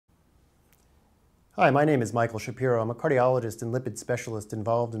Hi, my name is Michael Shapiro. I'm a cardiologist and lipid specialist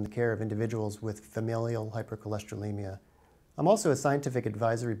involved in the care of individuals with familial hypercholesterolemia. I'm also a scientific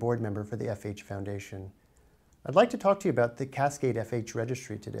advisory board member for the FH Foundation. I'd like to talk to you about the CASCADE FH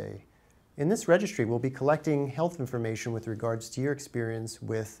Registry today. In this registry, we'll be collecting health information with regards to your experience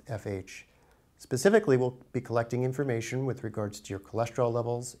with FH. Specifically, we'll be collecting information with regards to your cholesterol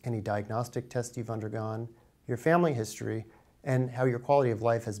levels, any diagnostic tests you've undergone, your family history, and how your quality of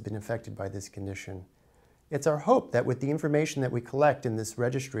life has been affected by this condition. It's our hope that with the information that we collect in this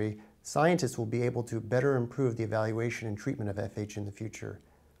registry, scientists will be able to better improve the evaluation and treatment of FH in the future.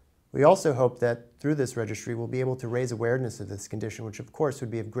 We also hope that through this registry, we'll be able to raise awareness of this condition, which of course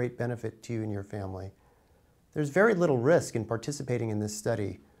would be of great benefit to you and your family. There's very little risk in participating in this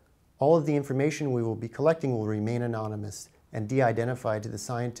study. All of the information we will be collecting will remain anonymous and de-identified to the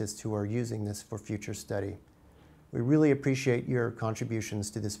scientists who are using this for future study. We really appreciate your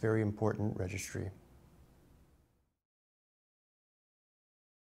contributions to this very important registry.